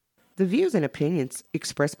The views and opinions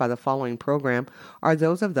expressed by the following program are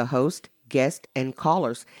those of the host, guests, and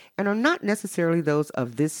callers, and are not necessarily those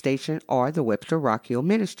of this station or the Webster Rock Hill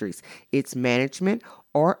Ministries, its management,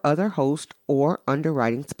 or other hosts or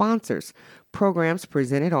underwriting sponsors. Programs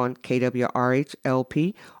presented on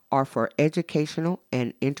KWRH-LP are for educational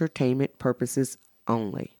and entertainment purposes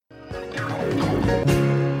only.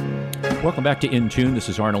 Welcome back to In Tune. This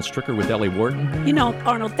is Arnold Stricker with Ellie Wharton. You know,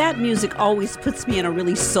 Arnold, that music always puts me in a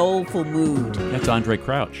really soulful mood. That's Andre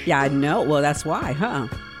Crouch. Yeah, I know. Well, that's why, huh?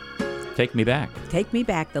 Take Me Back. Take Me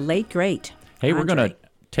Back, the late, great Hey, Andre. we're going to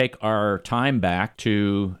take our time back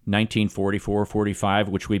to 1944-45,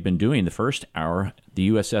 which we've been doing the first hour, the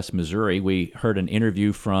USS Missouri. We heard an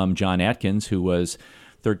interview from John Atkins, who was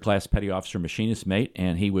third-class petty officer machinist mate,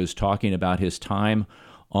 and he was talking about his time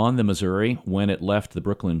on the Missouri when it left the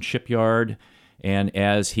Brooklyn shipyard, and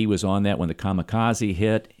as he was on that when the kamikaze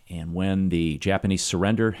hit and when the Japanese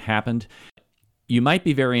surrender happened. You might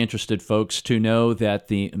be very interested, folks, to know that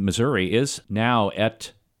the Missouri is now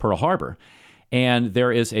at Pearl Harbor, and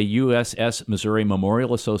there is a USS Missouri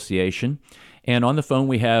Memorial Association. And on the phone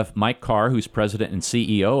we have Mike Carr, who's president and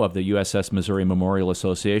CEO of the USS Missouri Memorial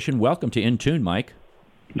Association. Welcome to In Tune, Mike.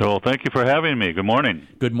 Well, thank you for having me. Good morning.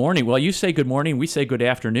 Good morning. Well, you say good morning, we say good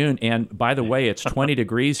afternoon. And by the way, it's 20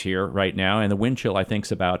 degrees here right now, and the wind chill, I think,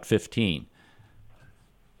 is about 15.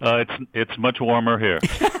 It's much warmer here.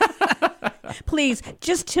 Please,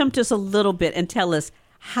 just tempt us a little bit and tell us,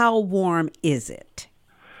 how warm is it?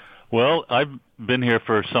 Well, I've been here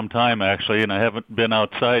for some time, actually, and I haven't been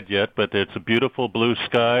outside yet, but it's a beautiful blue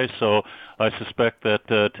sky, so I suspect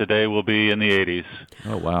that today will be in the 80s.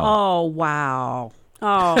 Oh, wow. Oh, wow.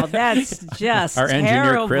 Oh, that's just Our engineer,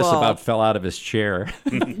 terrible. Chris, about fell out of his chair.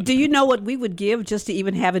 Do you know what we would give just to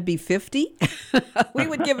even have it be 50? We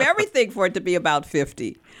would give everything for it to be about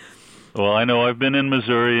 50. Well, I know I've been in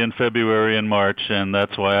Missouri in February and March, and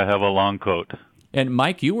that's why I have a long coat. And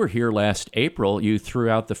Mike, you were here last April. You threw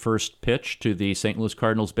out the first pitch to the St. Louis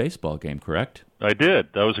Cardinals baseball game, correct? I did.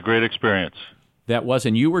 That was a great experience. That was,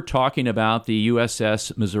 and you were talking about the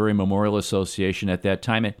USS Missouri Memorial Association at that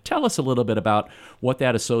time. And tell us a little bit about what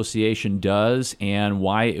that association does and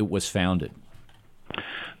why it was founded.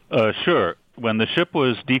 Sure. When the ship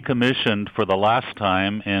was decommissioned for the last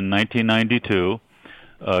time in 1992,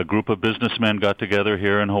 a group of businessmen got together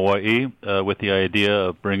here in Hawaii with the idea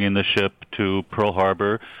of bringing the ship to Pearl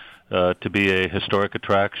Harbor to be a historic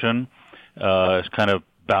attraction. It's kind of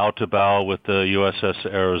bow to bow with the USS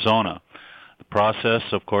Arizona. The process,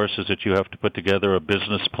 of course, is that you have to put together a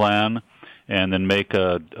business plan and then make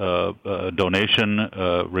a donation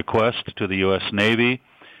request to the U.S. Navy.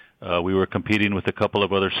 We were competing with a couple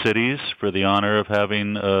of other cities for the honor of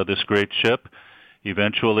having this great ship.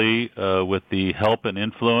 Eventually, with the help and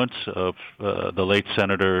influence of the late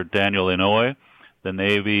Senator Daniel Inouye, the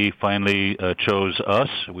Navy finally chose us.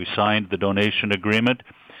 We signed the agreement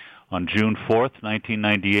on June 4th,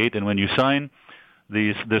 1998, and when you sign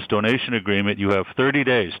this donation agreement, you have 30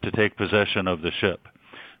 days to take possession of the ship.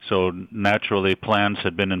 So naturally, plans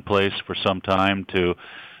had been in place for some time to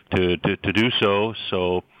do so.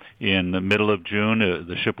 So in the middle of June,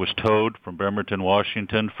 the ship was towed from Bremerton,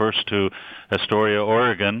 Washington, first to Astoria,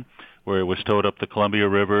 Oregon, where it was towed up the Columbia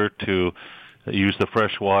River to use the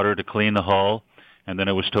fresh water to clean the hull. And then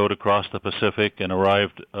it was towed across the Pacific and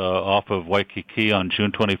arrived off of Waikiki on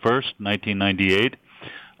June 21st, 1998.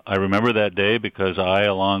 I remember that day because I,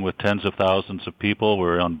 along with tens of thousands of people,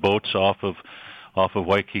 were on boats off of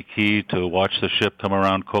Waikiki to watch the ship come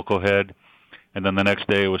around Coco Head, and then the next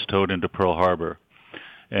day it was towed into Pearl Harbor.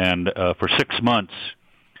 And for 6 months,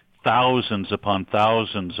 thousands upon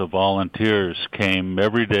thousands of volunteers came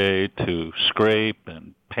every day to scrape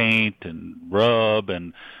and paint and rub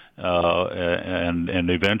and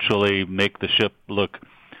eventually make the ship look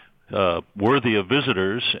worthy of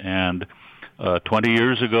visitors. And 20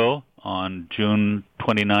 years ago, on January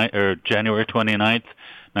 29th,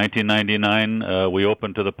 1999, we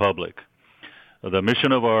opened to the public. The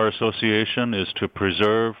mission of our association is to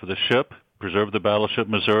preserve the ship, preserve the battleship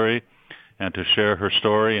Missouri, and to share her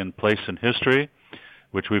story and place in history,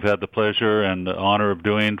 which we've had the pleasure and the honor of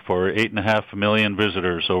doing for 8.5 million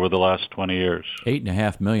visitors over the last 20 years.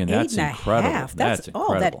 8.5 million, that's incredible. That's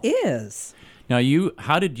incredible. Oh, that is. Now,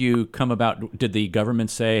 how did you come about? Did the government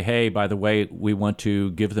say, hey, by the way, we want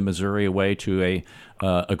to give the Missouri away to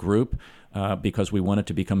a group because we want it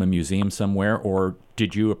to become a museum somewhere, or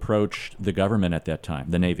did you approach the government at that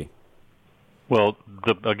time, the Navy? Well,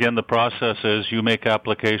 the process is you make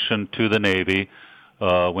application to the Navy.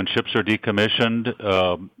 When ships are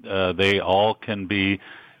decommissioned, they all can be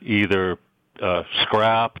either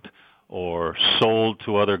scrapped or sold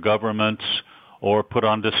to other governments or put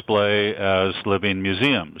on display as living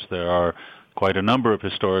museums. There are quite a number of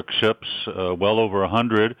historic ships, well over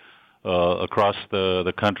 100 across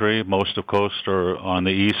the country. Most of coast are on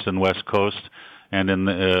the east and west coast, and in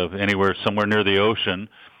anywhere somewhere near the ocean.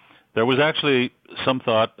 There was actually some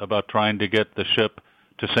thought about trying to get the ship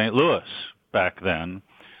to St. Louis back then,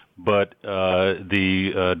 but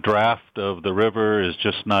the draft of the river is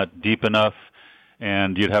just not deep enough,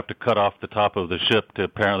 and you'd have to cut off the top of the ship to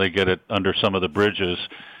apparently get it under some of the bridges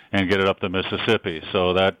and get it up the Mississippi.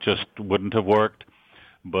 So that just wouldn't have worked.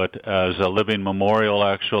 But as a living memorial,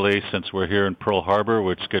 actually, since we're here in Pearl Harbor,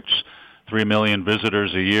 which gets 3 million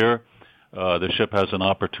visitors a year, the ship has an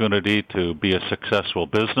opportunity to be a successful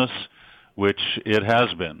business, which it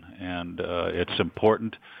has been. And it's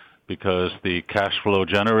important because the cash flow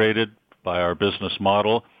generated by our business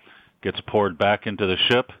model gets poured back into the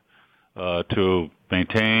ship to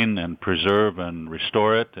maintain and preserve and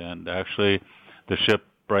restore it. And actually, the ship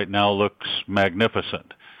right now looks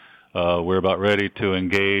magnificent. We're about ready to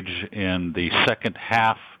engage in the second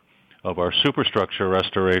half of our superstructure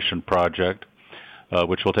restoration project,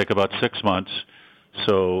 which will take about 6 months.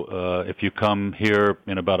 So if you come here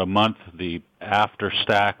in about a month, the after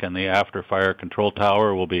stack and the after fire control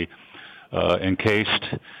tower will be encased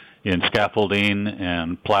in scaffolding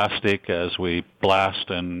and plastic as we blast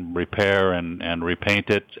and repair and repaint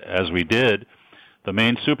it as we did the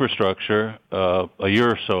main superstructure a year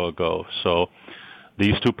or so ago. So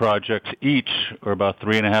these two projects each are about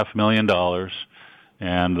 $3.5 million,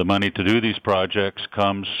 and the money to do these projects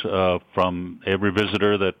comes from every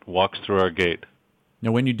visitor that walks through our gate.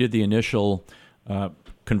 Now, when you did the initial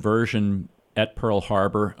conversion at Pearl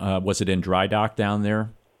Harbor, was it in dry dock down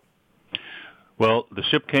there? Well, the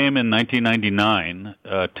ship came in 1999,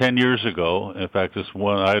 10 years ago. In fact,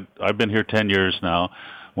 I've been here 10 years now.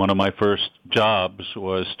 One of my first jobs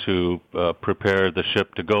was to prepare the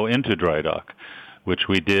ship to go into dry dock, which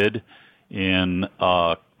we did in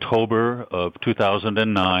October of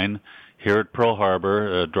 2009 here at Pearl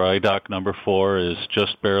Harbor. Dry dock number 4 is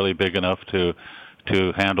just barely big enough to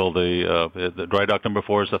handle the dry dock number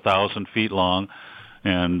 4 is 1,000 feet long,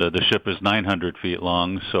 and the ship is 900 feet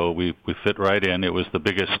long, so we fit right in. It was the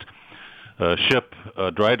biggest ship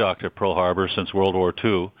dry docked at Pearl Harbor since World War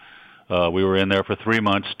II. We were in there for 3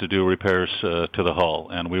 months to do repairs to the hull,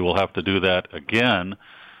 and we will have to do that again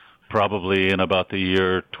probably in about the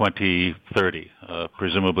year 2030.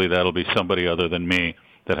 Presumably that'll be somebody other than me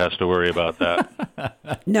that has to worry about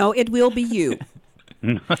that. No, it will be you.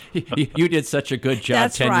 You did such a good job.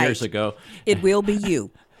 That's 10 right. years ago. It will be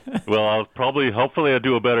you. Well, hopefully I'll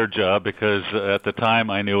do a better job, because at the time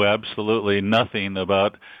I knew absolutely nothing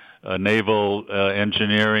about naval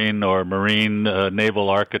engineering or marine naval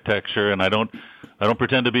architecture, and I don't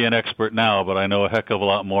pretend to be an expert now, but I know a heck of a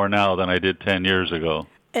lot more now than I did 10 years ago.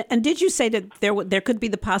 And did you say that there could be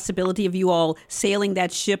the possibility of you all sailing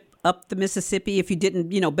that ship up the Mississippi if you didn't,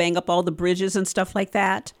 bang up all the bridges and stuff like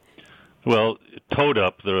that? Well, towed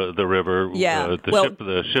up the river. Yeah.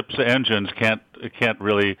 The ship's engines can't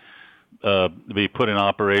really be put in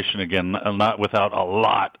operation again, not without a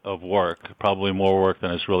lot of work, probably more work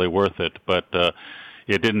than it's really worth it. But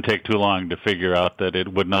it didn't take too long to figure out that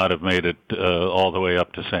it would not have made it all the way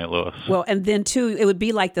up to St. Louis. Well, and then, too, it would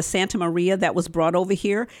be like the Santa Maria that was brought over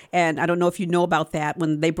here. And I don't know if you know about that,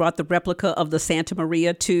 when they brought the replica of the Santa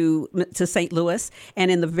Maria to St. Louis.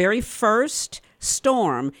 And in the very first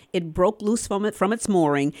storm, it broke loose from its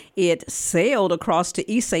mooring. It sailed across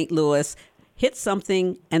to East St. Louis, hit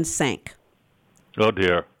something, and sank. Oh,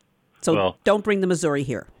 dear. So don't bring the Missouri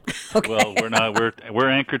here. Okay. Well, we're not. We're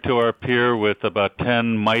anchored to our pier with about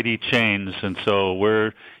 10 mighty chains, and so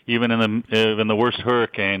we're even in the worst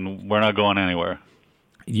hurricane, we're not going anywhere.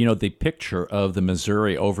 The picture of the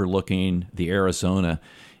Missouri overlooking the Arizona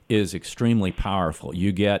is extremely powerful.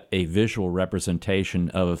 You get a visual representation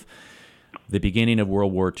of the beginning of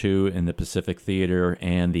World War II in the Pacific Theater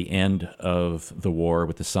and the end of the war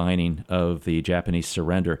with the signing of the Japanese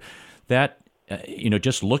surrender. That,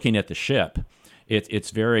 just looking at the ship,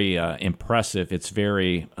 it's very impressive. It's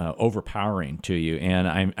very overpowering to you. And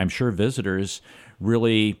I'm sure visitors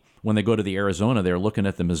really, when they go to the Arizona, they're looking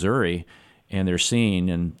at the Missouri and they're seeing.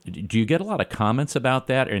 And do you get a lot of comments about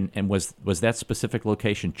that? And was that specific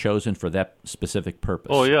location chosen for that specific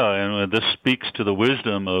purpose? Oh, yeah. And this speaks to the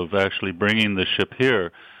wisdom of actually bringing the ship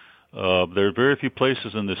here. There are very few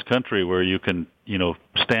places in this country where you can,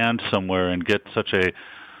 stand somewhere and get such a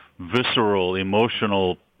visceral,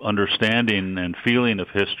 emotional understanding and feeling of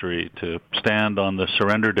history, to stand on the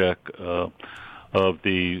surrender deck of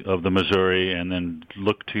the Missouri and then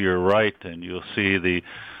look to your right and you'll see the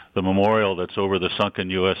the memorial that's over the sunken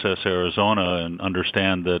USS Arizona and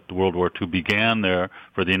understand that World War II began there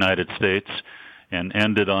for the United States and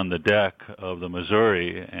ended on the deck of the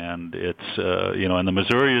Missouri. And it's, and the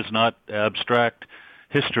Missouri is not abstract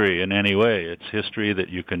history in any way. It's history that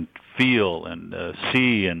you can feel and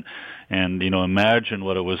see and imagine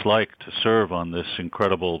what it was like to serve on this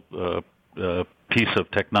incredible piece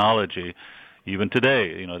of technology. Even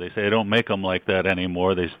today, they say they don't make them like that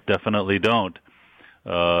anymore. They definitely don't.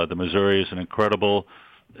 The Missouri is an incredible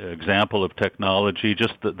example of technology.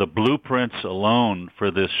 Just the blueprints alone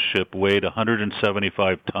for this ship weighed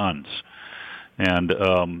 175 tons. And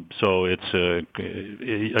so it's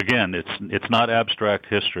again, it's not abstract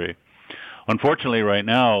history. Unfortunately, right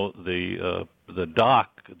now the dock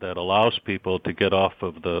that allows people to get off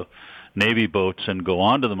of the Navy boats and go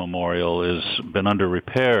onto the memorial has been under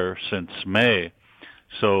repair since May.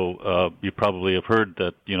 So you probably have heard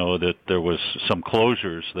that that there was some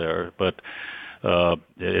closures there, but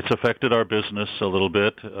it's affected our business a little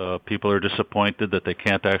bit. People are disappointed that they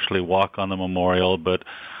can't actually walk on the memorial, but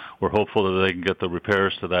we're hopeful that they can get the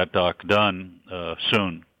repairs to that dock done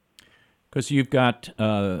soon. Because you've got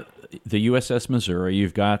the USS Missouri,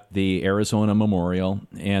 you've got the Arizona Memorial,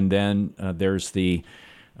 and then there's the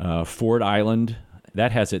Ford Island.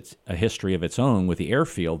 That has a history of its own with the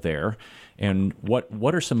airfield there. And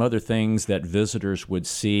what are some other things that visitors would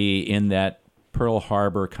see in that Pearl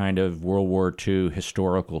Harbor kind of World War II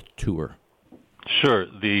historical tour? Sure.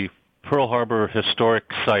 The Pearl Harbor historic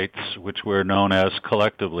sites, which we're known as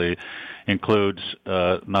collectively, includes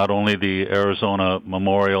not only the Arizona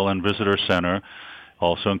Memorial and Visitor Center,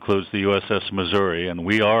 also includes the USS Missouri, and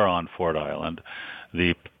we are on Ford Island.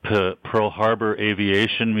 The Pearl Harbor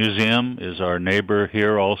Aviation Museum is our neighbor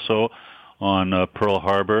here also on Pearl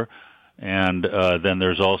Harbor. And then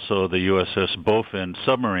there's also the USS Bowfin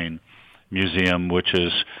Submarine Museum, which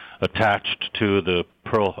is attached to the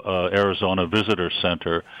Arizona Visitor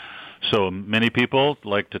Center. So many people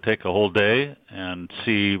like to take a whole day and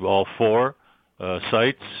see all four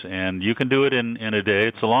sites, and you can do it in a day.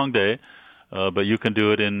 It's a long day, but you can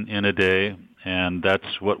do it in a day, and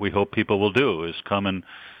that's what we hope people will do, is come and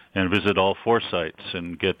visit all four sites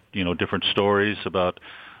and get different stories about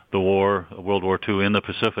the war, World War II in the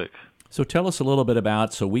Pacific. So tell us a little bit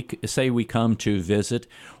about, so we say we come to visit,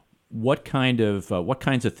 what kinds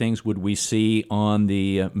of things would we see on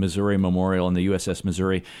the Missouri Memorial and the USS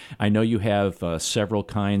Missouri? I know you have several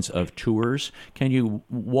kinds of tours. Can you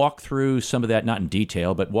walk through some of that, not in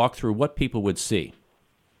detail, but walk through what people would see?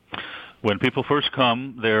 When people first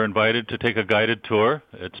come, they're invited to take a guided tour.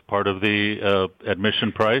 It's part of the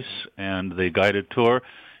admission price, and the guided tour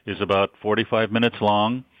is about 45 minutes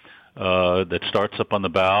long. That starts up on the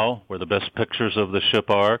bow, where the best pictures of the ship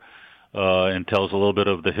are, and tells a little bit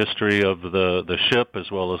of the history of the ship, as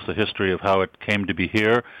well as the history of how it came to be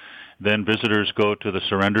here. Then visitors go to the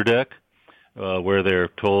surrender deck, where they're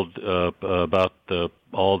told about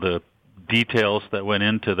all the details that went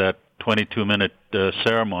into that 22-minute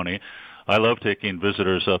ceremony. I love taking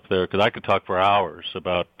visitors up there because I could talk for hours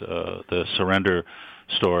about the surrender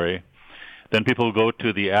story. Then people go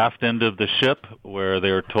to the aft end of the ship, where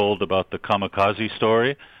they're told about the kamikaze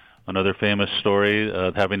story, another famous story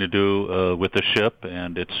having to do with the ship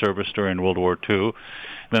and its service during World War II.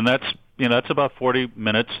 Then that's about 40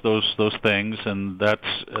 minutes, those things, and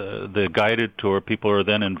that's the guided tour. People are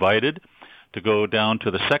then invited to go down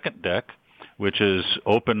to the second deck, which is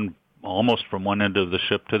open almost from one end of the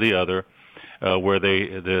ship to the other. Where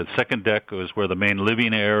the second deck is where the main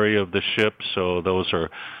living area of the ship. So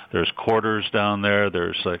there's quarters down there.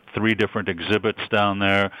 There's like 3 different exhibits down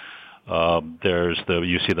there.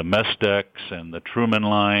 You see the mess decks and the Truman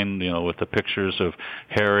line, with the pictures of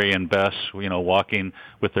Harry and Bess, walking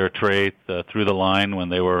with their tray through the line when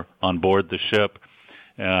they were on board the ship.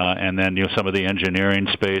 And then some of the engineering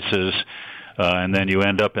spaces. And then you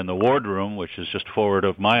end up in the wardroom, which is just forward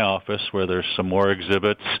of my office, where there's some more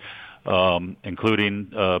exhibits. Including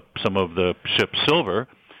some of the ship's silver,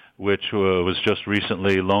 which was just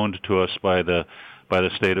recently loaned to us by the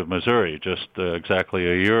state of Missouri just exactly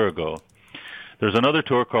a year ago. There's another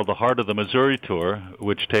tour called the Heart of the Missouri Tour,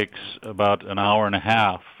 which takes about an hour and a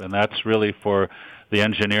half, and that's really for the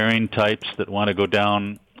engineering types that want to go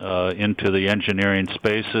down into the engineering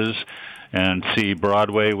spaces and see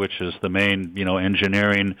Broadway, which is the main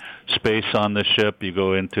engineering space on the ship. You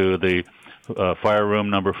go into the fire room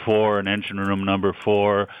number 4 and engine room number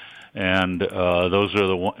 4, and those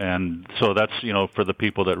are and so that's for the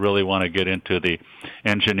people that really want to get into the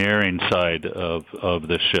engineering side of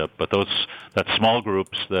the ship. But that's small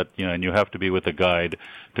groups that and you have to be with a guide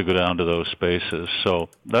to go down to those spaces. So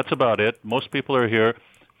that's about it. Most people are here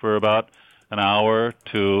for about an hour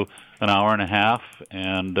to an hour and a half,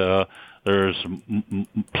 and there's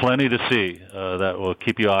plenty to see that will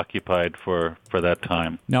keep you occupied for that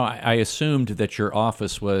time. Now, I assumed that your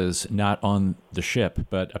office was not on the ship,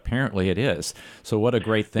 but apparently it is. So what a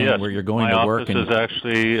great thing yes, where you're going to work. My office is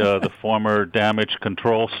actually the former damage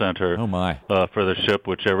control center oh my. For the ship,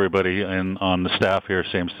 which everybody on the staff here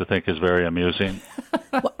seems to think is very amusing.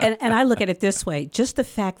 Well, and I look at it this way. Just the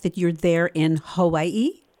fact that you're there in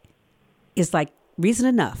Hawaii is like reason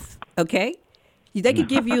enough, okay? They could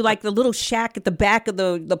give you like the little shack at the back of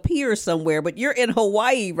the pier somewhere, but you're in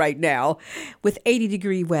Hawaii right now with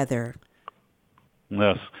 80-degree weather.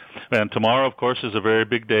 Yes. And tomorrow, of course, is a very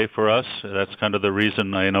big day for us. That's kind of the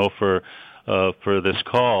reason I know for this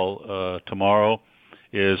call. Tomorrow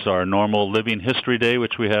is our normal Living History Day,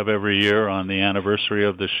 which we have every year on the anniversary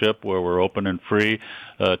of the ship, where we're open and free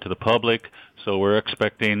to the public. So we're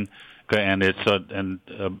expecting, and it's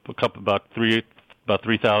about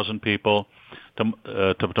 3,000 people.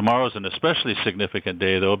 Tomorrow is an especially significant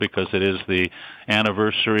day, though, because it is the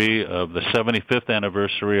anniversary of the 75th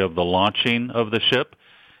anniversary of the launching of the ship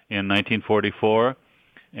in 1944,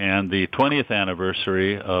 and the 20th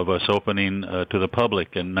anniversary of us opening to the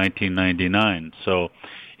public in 1999. So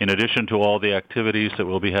in addition to all the activities that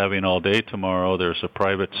we'll be having all day tomorrow, there's a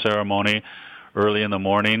private ceremony early in the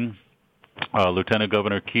morning. Lieutenant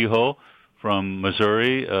Governor Kehoe from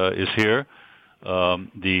Missouri is here.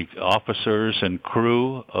 The officers and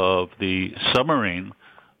crew of the submarine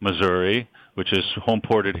Missouri, which is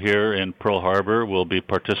home-ported here in Pearl Harbor, will be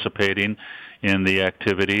participating in the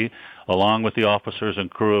activity, along with the officers and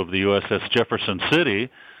crew of the USS Jefferson City,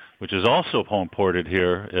 which is also home-ported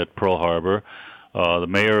here at Pearl Harbor. The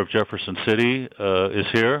mayor of Jefferson City is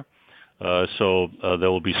here. So there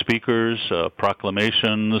will be speakers,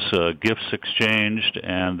 proclamations, gifts exchanged,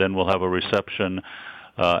 and then we'll have a reception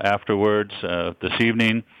afterwards. This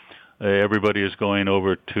evening, everybody is going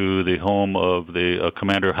over to the home of the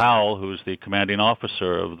Commander Howell, who's the commanding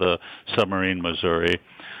officer of the submarine Missouri.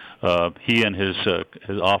 He and his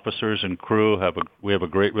officers and crew we have a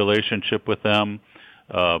great relationship with them.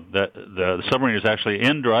 The submarine is actually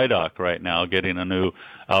in dry dock right now, getting a new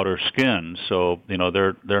outer skin. So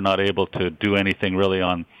they're not able to do anything really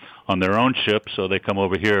on their own ship, so they come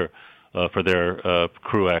over here for their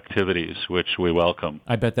crew activities, which we welcome.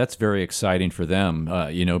 I bet that's very exciting for them,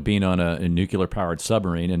 being on a nuclear-powered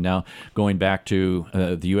submarine and now going back to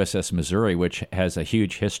the USS Missouri, which has a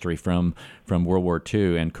huge history from World War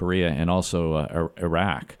II and Korea and also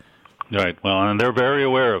Iraq. Right. Well, and they're very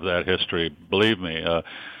aware of that history, believe me.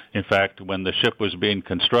 In fact, when the ship was being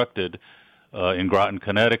constructed in Groton,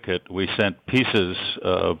 Connecticut, we sent pieces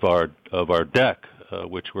of our deck,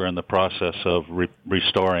 which we're in the process of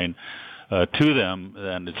restoring, to them,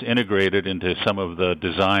 and it's integrated into some of the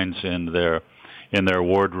designs in their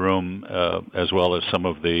wardroom, as well as some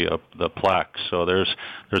of the plaques. So there's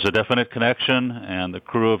a definite connection, and the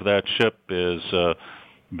crew of that ship is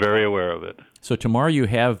very aware of it. So tomorrow you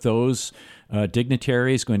have those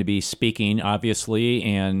dignitaries going to be speaking, obviously,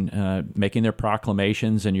 and making their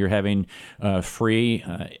proclamations, and you're having free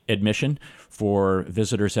admission for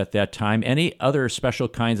visitors at that time. Any other special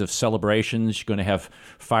kinds of celebrations? You're going to have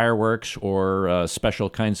fireworks or special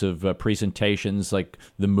kinds of presentations, like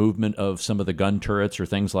the movement of some of the gun turrets or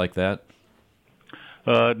things like that?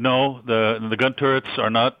 No, the gun turrets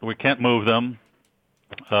are not. We can't move them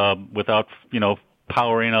without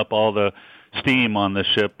powering up all the steam on the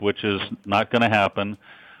ship, which is not going to happen.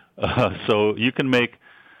 So you can make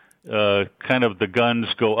kind of the guns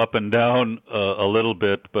go up and down a little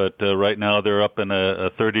bit, but right now they're up in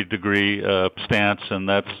a 30-degree stance, and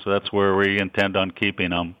that's where we intend on keeping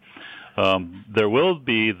them. There will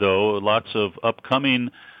be, though, lots of upcoming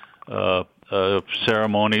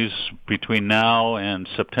ceremonies between now and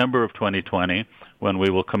September of 2020, when we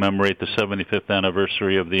will commemorate the 75th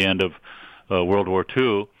anniversary of the end of World War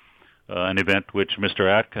II, an event which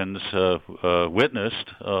Mr. Atkins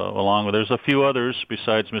witnessed, along with there's a few others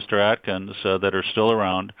besides Mr. Atkins that are still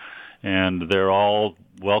around, and they're all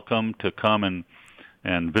welcome to come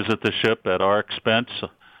and visit the ship at our expense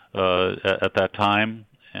at that time,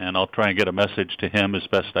 and I'll try and get a message to him as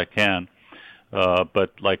best I can.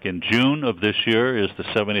 But like in June of this year is the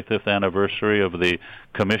 75th anniversary of the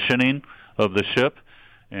commissioning of the ship,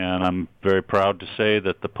 and I'm very proud to say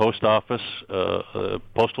that the Post Office,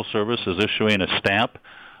 Postal Service, is issuing a stamp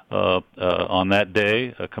on that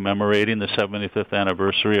day commemorating the 75th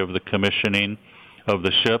anniversary of the commissioning of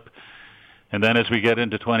the ship. And then as we get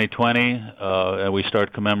into 2020, and we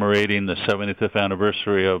start commemorating the 75th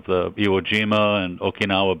anniversary of the Iwo Jima and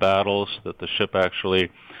Okinawa battles that the ship actually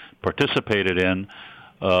participated in,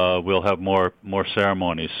 we'll have more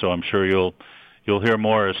ceremonies. So I'm sure you'll hear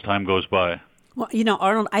more as time goes by. Well,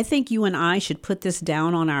 Arnold, I think you and I should put this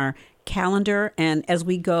down on our calendar, and as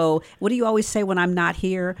we go, what do you always say when I'm not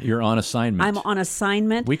here? You're on assignment. I'm on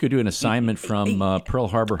assignment. We could do an assignment from Pearl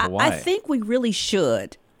Harbor, Hawaii. I think we really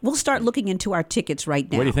should. We'll start looking into our tickets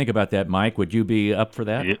right now. What do you think about that, Mike? Would you be up for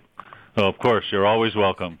that? Yeah. Oh, of course, you're always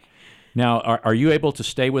welcome. Now, are you able to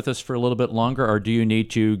stay with us for a little bit longer, or do you need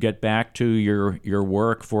to get back to your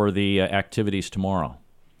work for the activities tomorrow?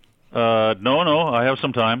 No, I have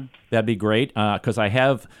some time. That'd be great, because I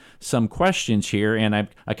have some questions here, and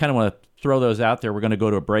I kind of want to throw those out there. We're going to go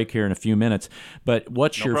to a break here in a few minutes. But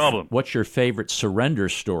what's your favorite surrender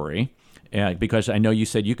story? Because I know you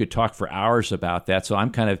said you could talk for hours about that, so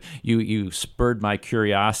I'm kind of you spurred my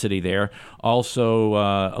curiosity there. Also,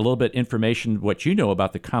 a little bit information what you know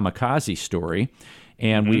about the kamikaze story,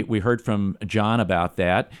 and we heard from John about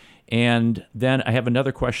that. And then I have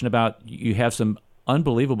another question about you have some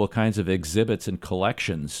unbelievable kinds of exhibits and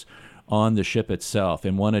collections on the ship itself,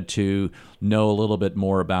 and wanted to know a little bit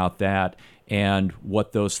more about that and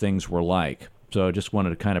what those things were like. So I just wanted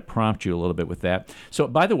to kind of prompt you a little bit with that. So,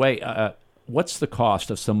 by the way, what's the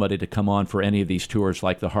cost of somebody to come on for any of these tours,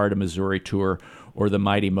 like the Heart of Missouri tour or the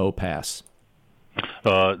Mighty Mo Pass?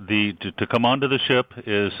 To come onto the ship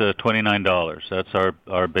is $29. That's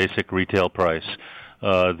our basic retail price.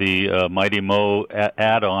 The Mighty Mo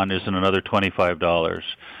add-on is another $25.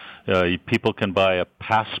 People can buy a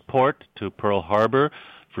passport to Pearl Harbor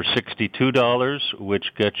for $62,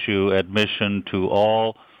 which gets you admission to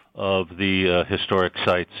all of the historic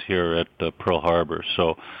sites here at Pearl Harbor.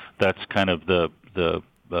 So that's kind of the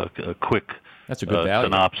quick that's a good value.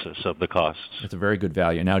 Synopsis of the costs. That's a very good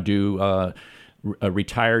value. Now, do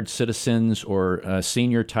retired citizens or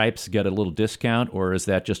senior types get a little discount, or is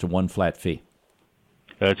that just a one flat fee?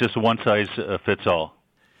 It's just a one-size-fits-all.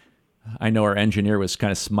 I know our engineer was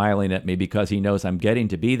kind of smiling at me because he knows I'm getting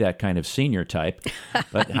to be that kind of senior type,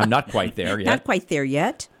 but I'm not quite there yet. Not quite there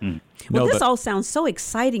yet? Well, this all sounds so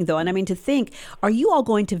exciting, though. And I mean, to think, are you all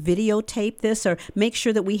going to videotape this or make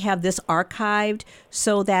sure that we have this archived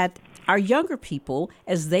so that our younger people,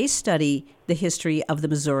 as they study the history of the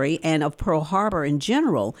Missouri and of Pearl Harbor in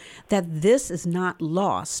general, that this is not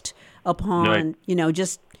lost upon,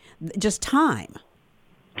 just time?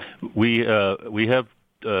 We have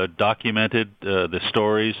documented the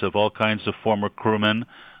stories of all kinds of former crewmen,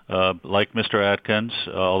 like Mr. Atkins,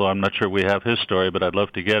 although I'm not sure we have his story, but I'd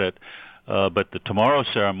love to get it. But the tomorrow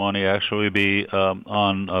ceremony actually will be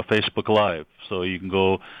on Facebook Live, so you can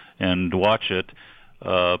go and watch it.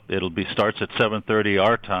 It'll starts at 7:30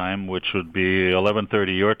 our time, which would be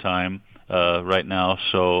 11:30 your time right now.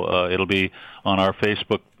 So it'll be on our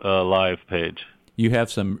Facebook Live page. You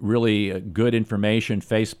have some really good information,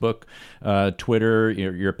 Facebook, Twitter,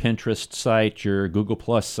 your Pinterest site, your Google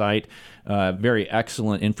Plus site, very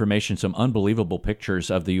excellent information, some unbelievable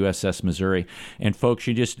pictures of the USS Missouri. And folks,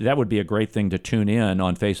 that would be a great thing to tune in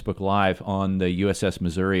on Facebook Live on the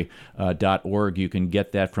USSmissouri.org. You can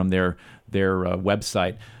get that from their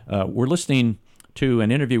website. We're listening to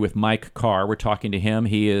an interview with Mike Carr. We're talking to him.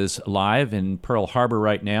 He is live in Pearl Harbor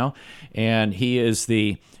right now, and he is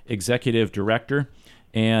the executive director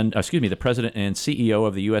and, the president and CEO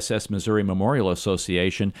of the USS Missouri Memorial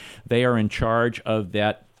Association. They are in charge of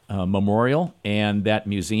that memorial and that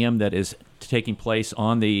museum that is taking place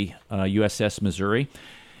on the USS Missouri.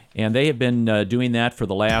 And they have been doing that for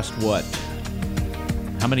the last,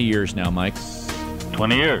 how many years now, Mike?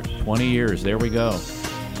 20 years. 20 years. There we go.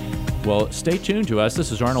 Well, stay tuned to us.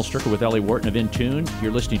 This is Arnold Stricker with Ellie Wharton of In Tune.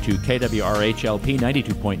 You're listening to KWRHLP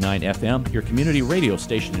 92.9 FM, your community radio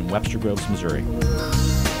station in Webster Groves, Missouri.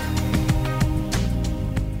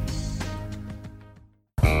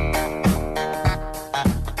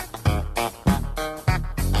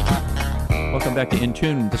 Welcome back to In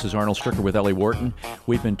Tune. This is Arnold Stricker with Ellie Wharton.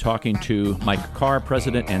 We've been talking to Mike Carr,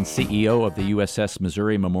 President and CEO of the USS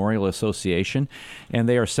Missouri Memorial Association, and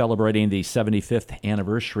they are celebrating the 75th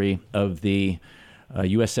anniversary of the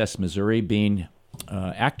USS Missouri being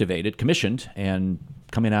commissioned, and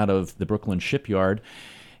coming out of the Brooklyn shipyard.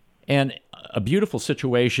 And a beautiful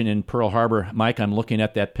situation in Pearl Harbor. Mike, I'm looking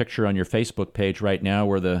at that picture on your Facebook page right now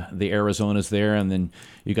where the Arizona's there, and then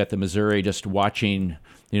you got the Missouri just watching.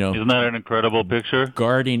 Isn't that an incredible picture?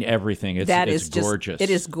 Guarding everything. It's gorgeous. It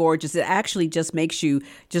is gorgeous. It actually just makes you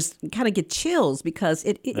just kind of get chills because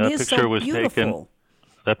it is so beautiful.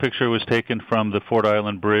 That picture was taken from the Fort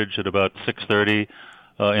Island Bridge at about 6:30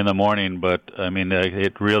 in the morning, but I mean,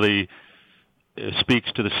 it really speaks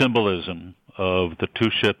to the symbolism of the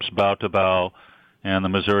two ships bow to bow and the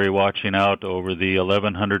Missouri watching out over the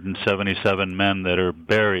 1,177 men that are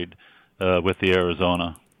buried with the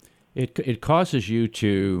Arizona. It causes you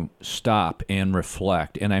to stop and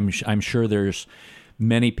reflect, and I'm sure there's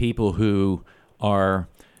many people who are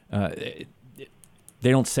they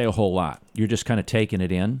don't say a whole lot. You're just kind of taking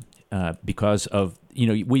it in because of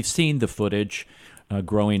we've seen the footage.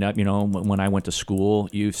 Growing up, when I went to school,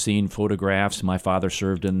 you've seen photographs. My father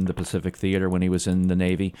served in the Pacific Theater when he was in the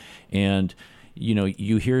Navy, and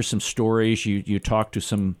you hear some stories. You talk to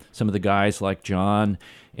some of the guys like John,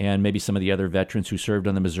 and maybe some of the other veterans who served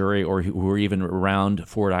on the Missouri or who were even around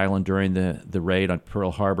Ford Island during the raid on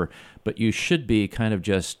Pearl Harbor. But you should be kind of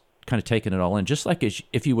taking it all in, just like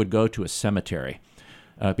if you would go to a cemetery,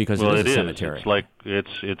 because it is a cemetery. It's like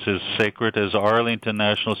it's as sacred as Arlington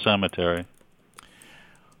National Cemetery.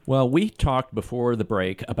 Well, we talked before the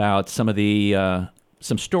break about some of the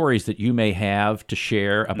some stories that you may have to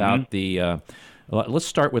share about the. Let's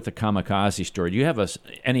start with the kamikaze story. Do you have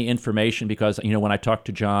any information? Because when I talked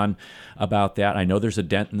to John about that, I know there's a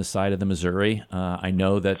dent in the side of the Missouri. I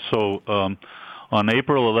know that. So on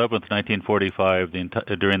April 11th, 1945,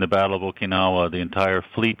 during the Battle of Okinawa, the entire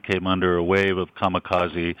fleet came under a wave of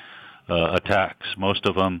kamikaze attacks. Most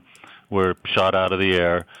of them were shot out of the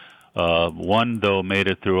air. One, though, made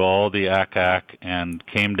it through all the ack-ack and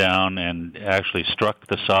came down and actually struck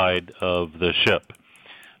the side of the ship.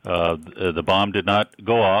 The bomb did not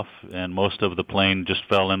go off, and most of the plane just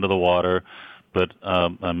fell into the water. But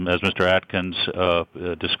as Mr. Atkins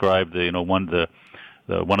described,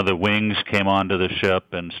 one of the wings came onto the ship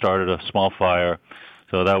and started a small fire.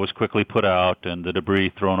 So that was quickly put out and the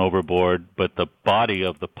debris thrown overboard. But the body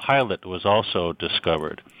of the pilot was also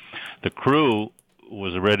discovered. The crew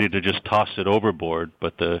was ready to just toss it overboard,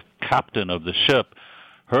 but the captain of the ship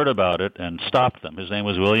heard about it and stopped them. His name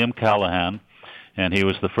was William Callahan, and he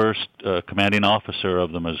was the first commanding officer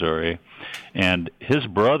of the Missouri. And his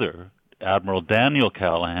brother, Admiral Daniel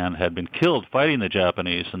Callahan, had been killed fighting the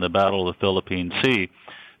Japanese in the Battle of the Philippine Sea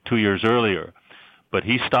 2 years earlier. But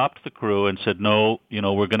he stopped the crew and said, no,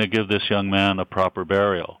 we're going to give this young man a proper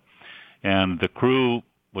burial. And the crew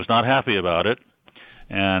was not happy about it.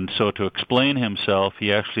 And so to explain himself,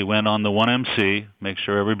 he actually went on the 1MC, make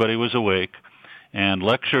sure everybody was awake, and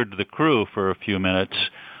lectured the crew for a few minutes,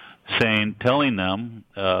 telling them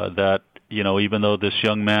that, even though this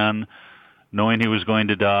young man, knowing he was going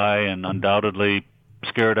to die and undoubtedly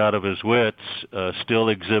scared out of his wits, still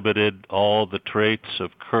exhibited all the traits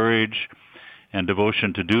of courage and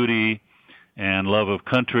devotion to duty and love of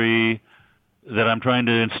country that I'm trying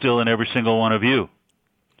to instill in every single one of you.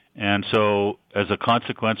 And so, as a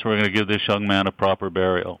consequence, we're going to give this young man a proper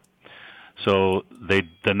burial. So the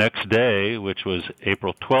next day, which was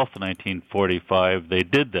April 12th, 1945, they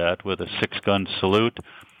did that with a 6-gun salute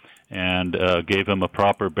and gave him a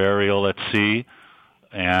proper burial at sea,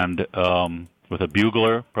 and with a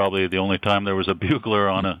bugler, probably the only time there was a bugler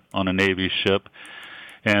on a Navy ship.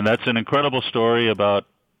 And that's an incredible story about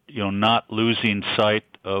not losing sight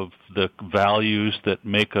of the values that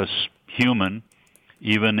make us human,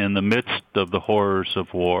 even in the midst of the horrors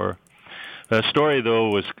of war. The story, though,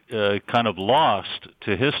 was kind of lost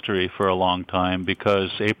to history for a long time because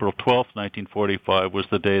April 12, 1945 was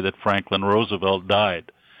the day that Franklin Roosevelt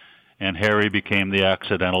died, and Harry became the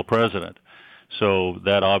accidental president. So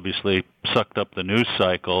that obviously sucked up the news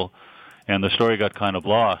cycle, and the story got kind of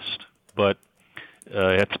lost. But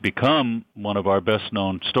it's become one of our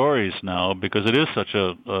best-known stories now because it is such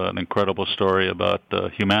an incredible story about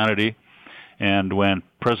humanity. And when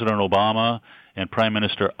President Obama and Prime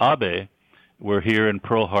Minister Abe were here in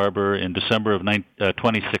Pearl Harbor in December of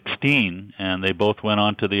 2016, and they both went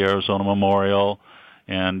on to the Arizona Memorial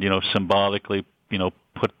and, symbolically,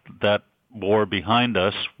 put that war behind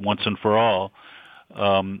us once and for all.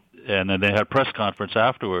 And then they had a press conference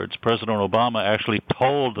afterwards. President Obama actually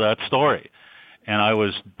told that story. And I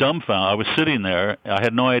was dumbfounded. I was sitting there. I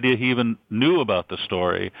had no idea he even knew about the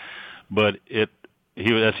story. But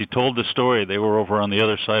as he told the story, they were over on the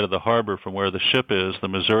other side of the harbor from where the ship is. The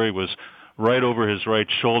Missouri was right over his right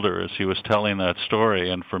shoulder as he was telling that story.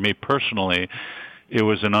 And for me personally, it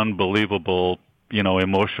was an unbelievable,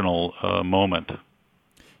 emotional moment.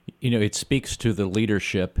 It speaks to the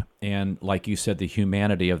leadership and, like you said, the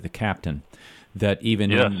humanity of the captain, that even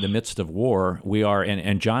Yes. in the midst of war, we are,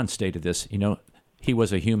 and John stated this, he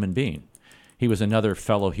was a human being. He was another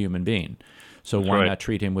fellow human being. So That's why right. not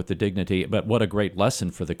treat him with the dignity? But what a great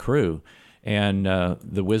lesson for the crew and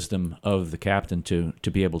the wisdom of the captain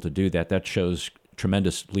to be able to do that. That shows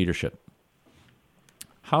tremendous leadership.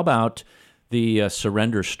 How about the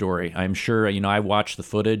surrender story? I'm sure, I watched the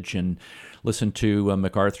footage, and listened to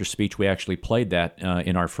MacArthur's speech. We actually played that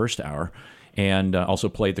in our first hour, and also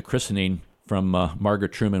played the christening from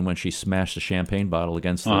Margaret Truman when she smashed the champagne bottle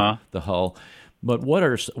against the hull. But what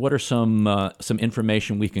are some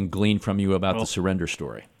information we can glean from you about the surrender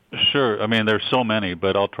story? Sure. I mean, there's so many,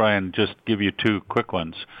 but I'll try and just give you two quick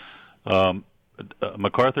ones.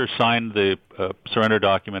 MacArthur signed the surrender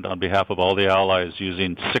document on behalf of all the Allies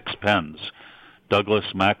using 6 pens. Douglas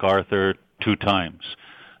MacArthur 2 times.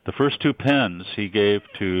 The first 2 pens he gave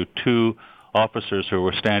to 2 officers who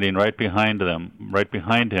were standing right behind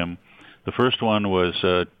him. The first one was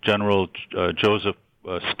General Joseph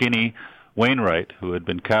Skinny Wainwright, who had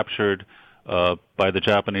been captured by the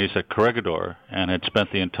Japanese at Corregidor and had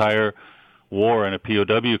spent the entire war in a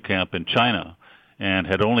POW camp in China, and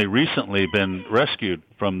had only recently been rescued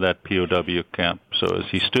from that POW camp. So as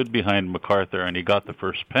he stood behind MacArthur and he got the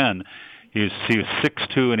first pen, he was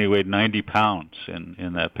 6'2", and he weighed 90 pounds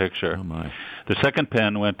in that picture. Oh my. The second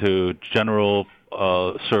pen went to General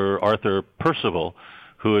Sir Arthur Percival,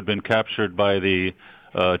 who had been captured by the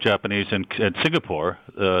Japanese in Singapore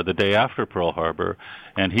the day after Pearl Harbor,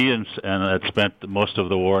 and he had spent most of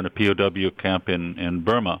the war in a POW camp in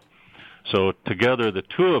Burma. So together, the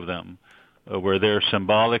 2 of them were there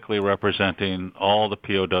symbolically representing all the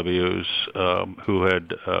POWs who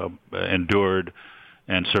had endured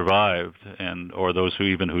and survived, or those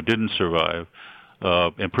who didn't survive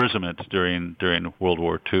imprisonment during World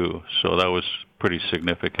War II. So that was pretty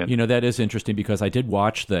significant. You know, that is interesting because I did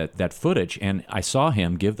watch that footage, and I saw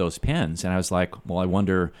him give those pens, and I was like, well, I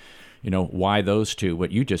wonder, why those 2?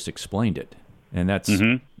 What you just explained it, and that's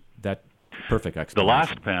that perfect explanation. The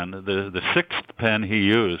last pen, the 6th pen he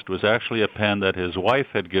used, was actually a pen that his wife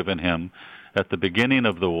had given him at the beginning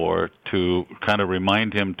of the war to kind of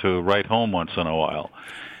remind him to write home once in a while.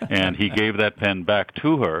 And he gave that pen back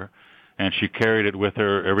to her, and she carried it with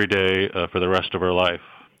her every day for the rest of her life.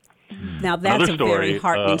 Now that's a very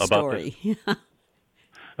heartening story.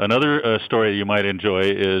 Another story you might enjoy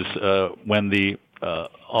is when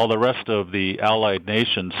all the rest of the Allied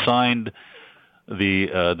nations signed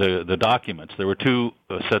the documents. There were 2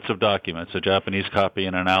 sets of documents, a Japanese copy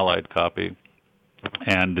and an Allied copy.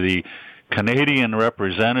 And the Canadian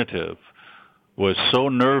representative was so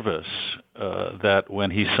nervous that when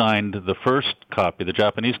he signed the first copy, the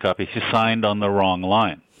Japanese copy, he signed on the wrong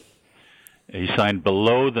line. He signed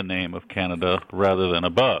below the name of Canada rather than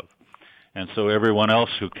above. And so everyone else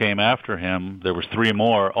who came after him, there was 3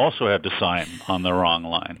 more, also had to sign on the wrong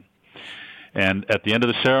line. And at the end of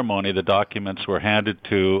the ceremony, the documents were handed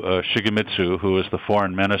to Shigemitsu, who was the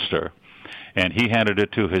foreign minister, and he handed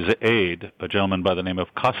it to his aide, a gentleman by the name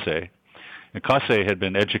of Kase. And Kase had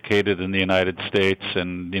been educated in the United States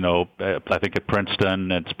and, I think at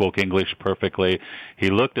Princeton, and spoke English perfectly. He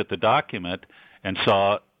looked at the document and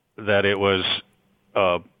saw that it was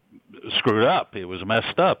screwed up. It was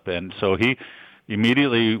messed up. And so he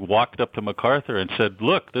immediately walked up to MacArthur and said,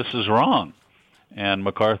 "Look, this is wrong." And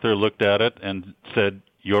MacArthur looked at it and said,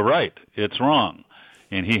 "You're right, it's wrong."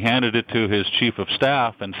 And he handed it to his chief of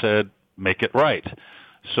staff and said, "Make it right."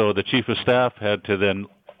 So the chief of staff had to then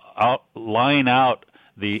line out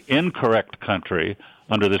the incorrect country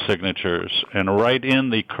under the signatures and write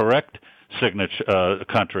in the correct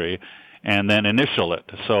country and then initial it.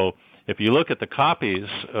 So if you look at the copies,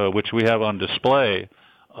 which we have on display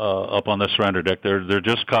up on the surrender deck, they're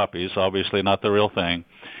just copies, obviously not the real thing.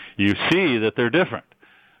 You see that they're different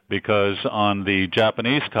because on the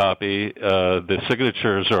Japanese copy, the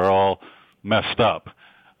signatures are all messed up.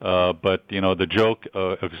 But, the joke,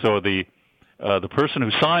 so the person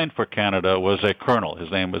who signed for Canada was a colonel.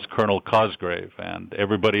 His name was Colonel Cosgrave, and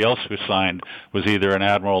everybody else who signed was either an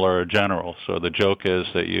admiral or a general. So the joke is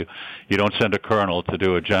that you don't send a colonel to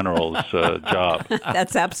do a general's job.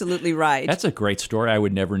 That's absolutely right. That's a great story. I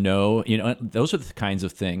would never know. Those are the kinds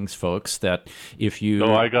of things, folks, that if you...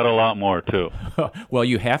 Oh, I got a lot more, too. Well,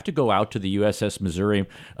 you have to go out to the USS Missouri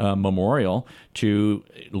Memorial to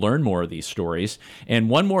learn more of these stories. And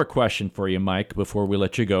one more question for you, Mike, before we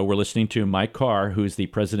let you go. We're listening to Mike Carr, who's the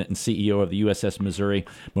president and CEO of the USS Missouri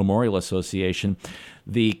Memorial Association.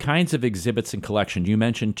 The kinds of exhibits and collection, you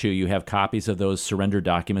mentioned, too, you have copies of those surrender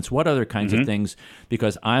documents. What other kinds of things?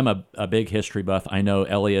 Because I'm a big history buff. I know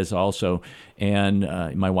Ellie is also. And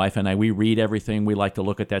my wife and I, we read everything. We like to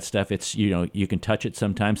look at that stuff. It's, you can touch it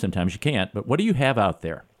sometimes you can't. But what do you have out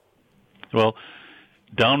there? Well,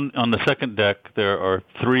 down on the second deck, there are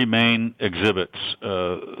 3 main exhibits.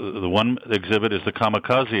 The one exhibit is the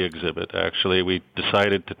Kamikaze exhibit. Actually, we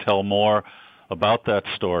decided to tell more about that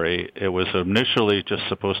story. It was initially just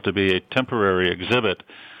supposed to be a temporary exhibit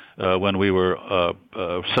when we were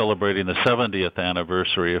celebrating the 70th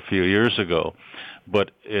anniversary a few years ago.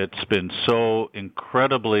 But it's been so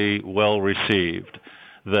incredibly well received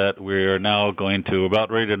that we are now going to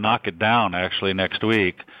about ready to knock it down actually next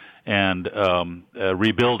week and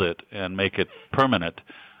rebuild it and make it permanent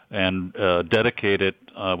and dedicate it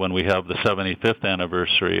when we have the 75th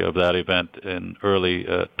anniversary of that event in early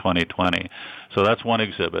 2020. So that's one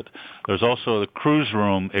exhibit. There's also the cruise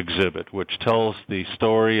room exhibit, which tells the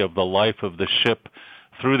story of the life of the ship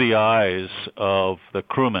through the eyes of the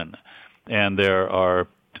crewmen. And there are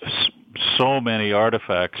so many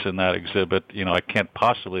artifacts in that exhibit, I can't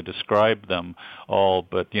possibly describe them all,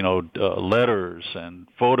 but, letters and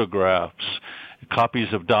photographs,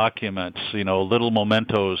 copies of documents, little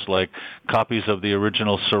mementos like copies of the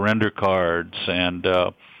original surrender cards and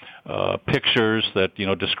pictures that,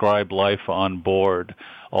 describe life on board,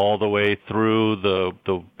 all the way through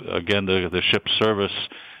the ship's service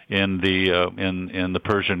in the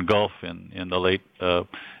Persian Gulf in the late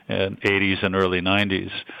 80s and early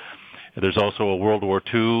 90s. There's also a World War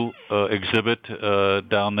II exhibit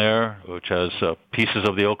down there, which has pieces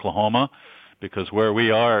of the Oklahoma, because where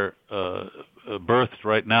we are berthed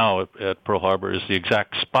right now at Pearl Harbor is the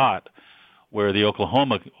exact spot where the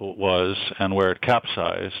Oklahoma was and where it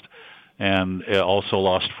capsized, and it also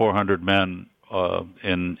lost 400 men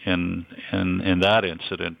in that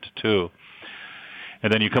incident too.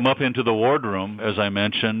 And then you come up into the wardroom, as I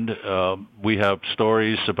mentioned. We have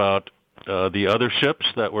stories about the other ships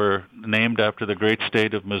that were named after the great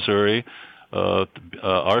state of Missouri.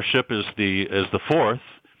 Our ship is the fourth.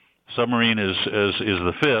 Submarine is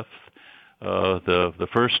the fifth. The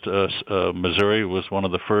first Missouri was one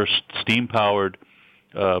of the first steam-powered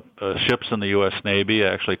ships in the U.S. Navy.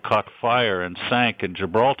 Actually caught fire and sank in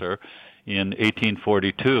Gibraltar in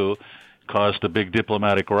 1842. Caused a big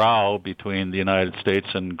diplomatic row between the United States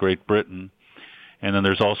and Great Britain. And then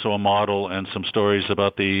there's also a model and some stories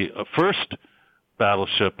about the first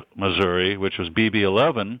battleship Missouri, which was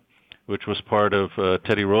BB-11, which was part of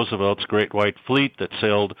Teddy Roosevelt's Great White Fleet that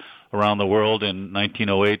sailed around the world in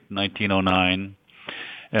 1908, 1909.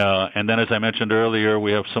 And then, as I mentioned earlier,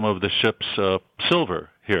 we have some of the ship's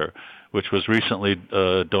silver here, which was recently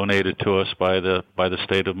donated to us by the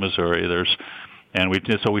state of Missouri.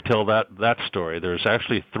 So we tell that story. There's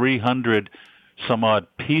actually 300 some odd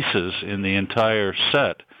pieces in the entire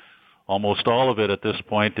set. Almost all of it at this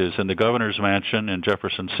point is in the governor's mansion in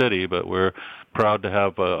Jefferson City, but we're proud to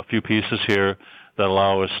have a few pieces here that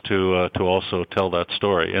allow us to also tell that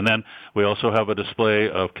story. And then we also have a display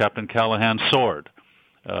of Captain Callahan's sword.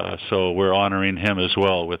 So we're honoring him as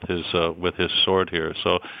well with his sword here.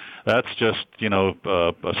 So that's just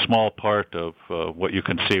a small part of what you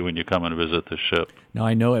can see when you come and visit the ship. Now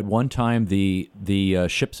I know at one time the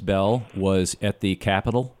ship's bell was at the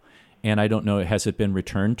Capitol, and I don't know, has it been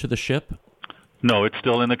returned to the ship? No, it's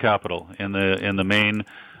still in the Capitol, in the main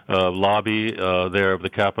lobby there of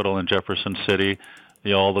the Capitol in Jefferson City.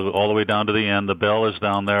 All the way down to the end. The bell is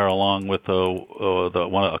down there along with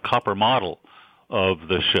a copper model of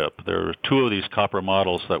the ship. There are two of these copper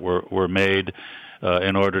models that were made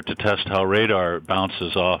in order to test how radar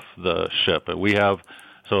bounces off the ship.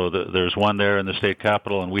 There's one there in the state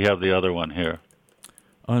capitol, and we have the other one here.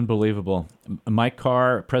 Unbelievable. Mike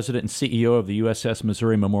Carr, President and CEO of the USS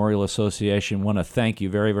Missouri Memorial Association, want to thank you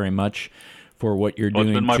very, very much for what you're doing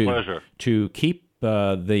it's been my pleasure. To keep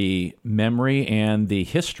the memory and the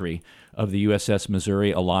history of the USS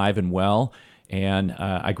Missouri alive and well. And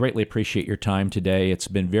I greatly appreciate your time today. It's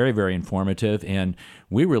been very, very informative, and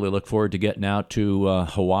we really look forward to getting out to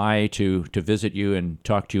Hawaii to visit you and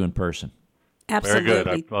talk to you in person. Absolutely.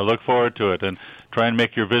 Very good. I look forward to it, and try and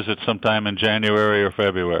make your visit sometime in January or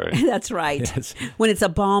February. That's right. Yes. When it's a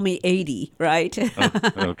balmy 80, right?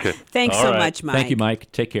 Okay. Thanks All so right. much, Mike. Thank you, Mike.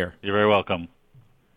 Take care. You're very welcome.